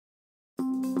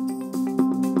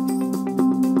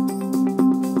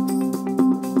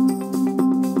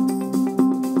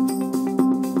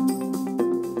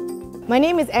My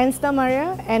name is Ansta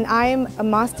Maria and I am a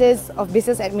Master's of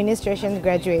Business Administration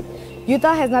graduate.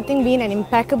 UTAR has nothing been an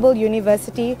impeccable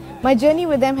university. My journey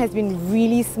with them has been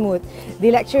really smooth.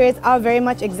 The lecturers are very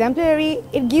much exemplary.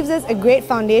 It gives us a great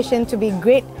foundation to be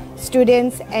great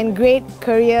students and great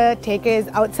career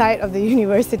takers outside of the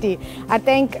university. I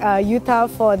thank UTAR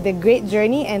for the great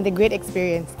journey and the great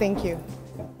experience. Thank you.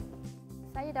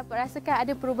 Saya dapat rasakan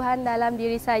ada perubahan dalam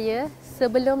diri saya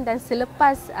sebelum dan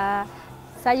selepas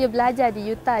saya belajar di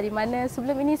UTAR, di mana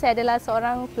sebelum ini saya adalah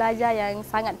seorang pelajar yang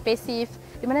sangat pasif,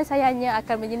 di mana saya hanya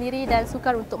akan menyendiri dan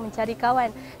sukar untuk mencari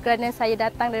kawan kerana saya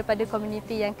datang daripada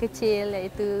komuniti yang kecil,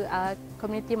 iaitu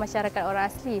komuniti masyarakat orang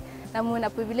asli. Namun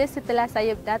apabila setelah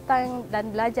saya datang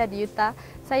dan belajar di UTAR,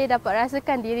 saya dapat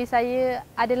rasakan diri saya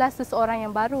adalah seseorang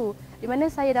yang baru, di mana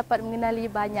saya dapat mengenali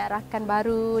banyak rakan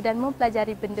baru dan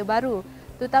mempelajari benda baru.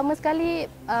 Terutama sekali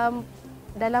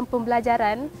dalam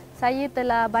pembelajaran, saya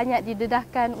telah banyak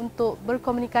didedahkan untuk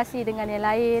berkomunikasi dengan yang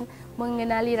lain,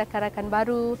 mengenali rakan-rakan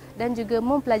baru dan juga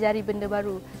mempelajari benda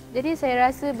baru. Jadi saya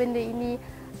rasa benda ini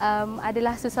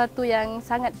adalah sesuatu yang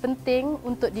sangat penting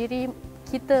untuk diri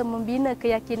kita membina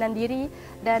keyakinan diri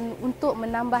dan untuk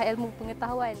menambah ilmu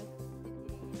pengetahuan.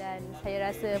 Dan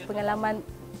saya rasa pengalaman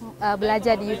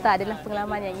belajar di UTAR adalah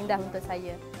pengalaman yang indah untuk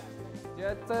saya.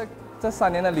 这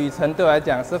3年的旅程对我来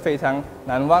讲是非常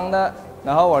难忘的，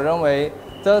然后我认为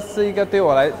这是一个对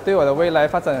我的未来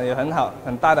发展有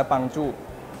很大的帮助。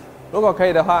如果可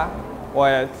以的话，我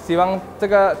也希望这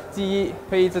个记忆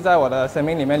会一直在我的生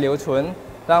命里面留存，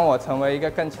让我成为一个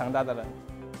更强大的人。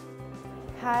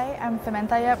 Hi, I'm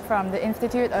Samantha Yap from the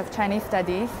Institute of Chinese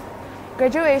Studies.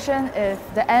 Graduation is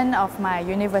the end of my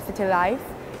university life,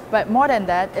 but more than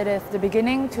that, it is the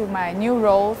beginning to my new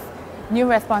roles, new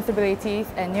responsibilities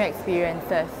and new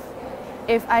experiences.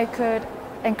 If I could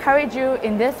encourage you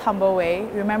in this humble way,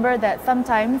 remember that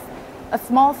sometimes a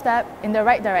small step in the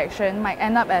right direction might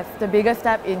end up as the biggest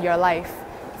step in your life.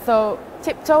 So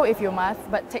tiptoe if you must,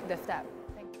 but take the step.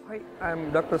 Thank you. Hi, I'm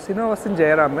Dr. Srinivasan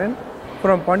Jayaraman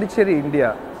from Pondicherry,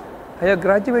 India. I have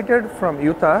graduated from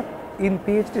UTAR in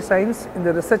PhD Science in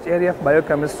the research area of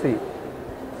biochemistry.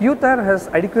 UTAR has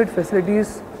adequate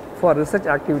facilities for research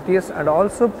activities and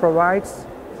also provides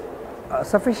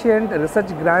sufficient research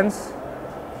grants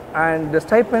and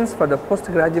stipends for the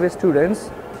postgraduate students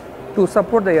to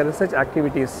support their research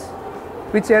activities,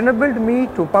 which enabled me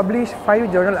to publish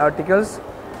 5 journal articles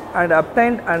and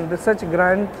obtained a research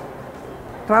grant,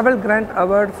 travel grant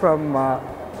award from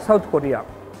South Korea.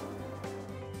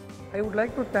 I would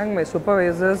like to thank my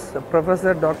supervisors,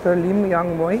 Professor Dr. Lim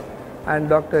Yang Moy and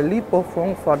Dr. Lee Po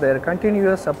Fong for their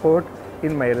continuous support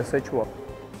in my research work.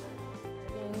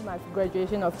 My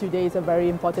graduation of today is a very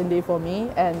important day for me,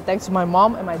 and thanks to my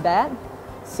mom and my dad.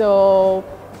 So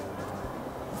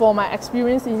for my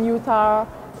experience in UTAR,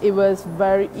 it was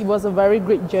a very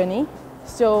great journey.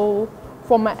 So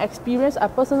from my experience, I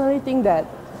personally think that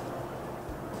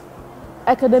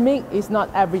academic is not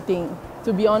everything.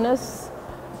 To be honest,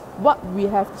 what we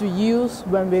have to use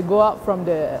when we go out from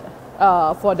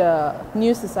for the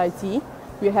new society,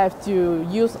 we have to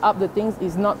use up the things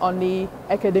is not only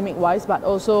academic wise but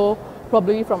also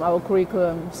probably from our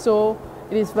curriculum. So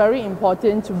it is very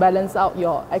important to balance out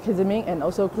your academic and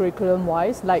also curriculum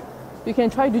wise. Like you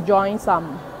can try to join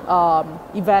some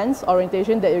events,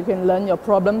 orientation that you can learn your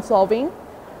problem solving,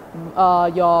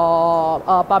 your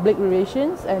public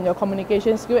relations and your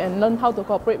communication skill, and learn how to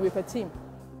cooperate with a team.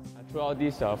 Throughout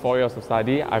these 4 years of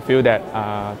study, I feel that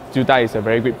UTAR is a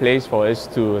very good place for us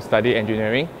to study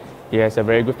engineering. It has a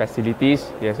very good facilities,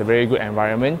 it has a very good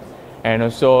environment, and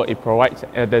also it provides,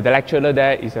 the lecturer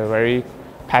there is a very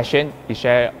passionate, he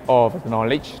shares all of the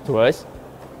knowledge to us,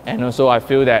 and also I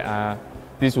feel that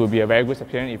this will be a very good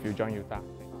experience if you join UTAR.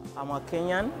 I'm a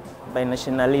Kenyan by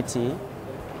nationality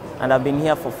and I've been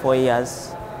here for 4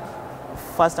 years.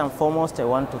 First and foremost, I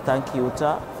want to thank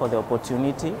UTAR for the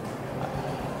opportunity,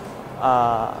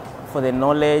 for the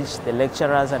knowledge, the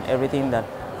lecturers and everything that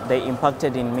they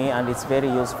impacted in me, and it's very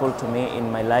useful to me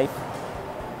in my life.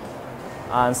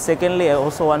 And secondly, I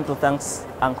also want to thank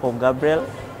Uncle Gabriel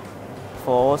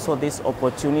for also this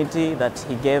opportunity that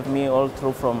he gave me all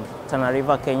through from Tana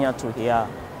River, Kenya to here.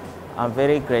 I'm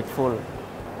very grateful.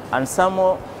 And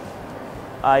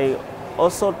I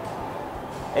also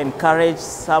encourage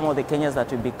some of the Kenyans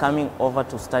that will be coming over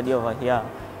to study over here.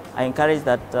 I encourage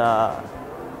that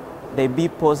they be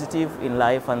positive in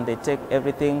life and they take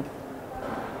everything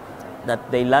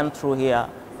that they learn through here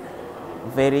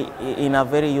in a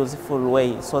very useful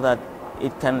way, so that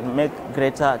it can make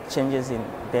greater changes in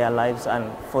their lives and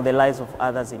for the lives of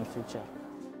others in future.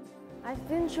 I've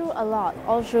been through a lot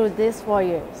all through these 4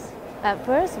 years. At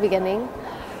first beginning,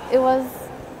 it was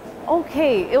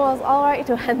okay, it was alright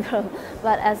to handle,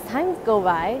 but as time go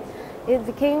by, it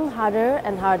became harder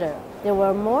and harder. There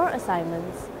were more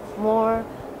assignments, more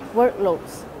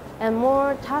workloads, and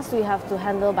more tasks we have to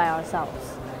handle by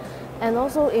ourselves. And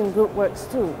also in group works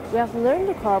too. We have learned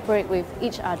to cooperate with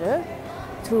each other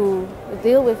to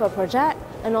deal with a project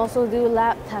and also do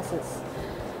lab tests.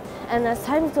 And as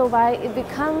time go by, it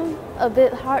becomes a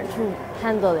bit hard to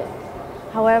handle it.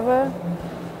 However,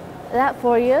 that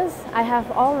 4 years, I have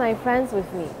all my friends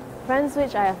with me, friends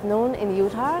which I have known in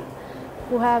UTAR,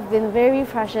 who have been very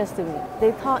precious to me.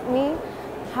 They taught me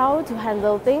how to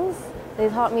handle things. They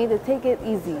taught me to take it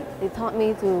easy. They taught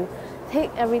me to take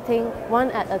everything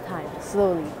one at a time,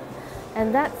 slowly.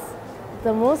 And that's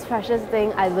the most precious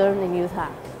thing I learned in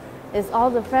UTAR. It's all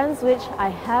the friends which I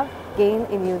have gained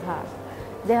in UTAR.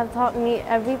 They have taught me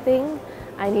everything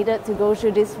I needed to go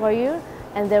through this 4 years,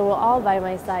 and they were all by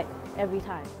my side every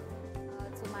time.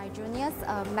 To my juniors,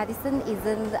 medicine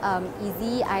isn't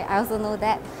easy, I also know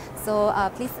that. So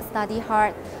please study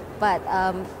hard, but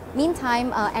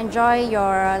meantime, enjoy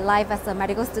your life as a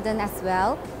medical student as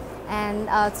well. And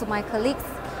to my colleagues,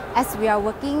 as we are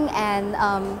working and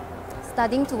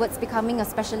studying towards becoming a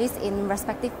specialist in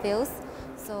respective fields,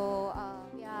 so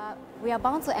we are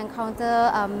bound to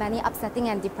encounter many upsetting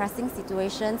and depressing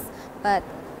situations, but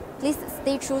please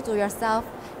stay true to yourself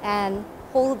and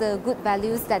hold the good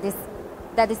values that is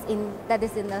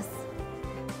in us.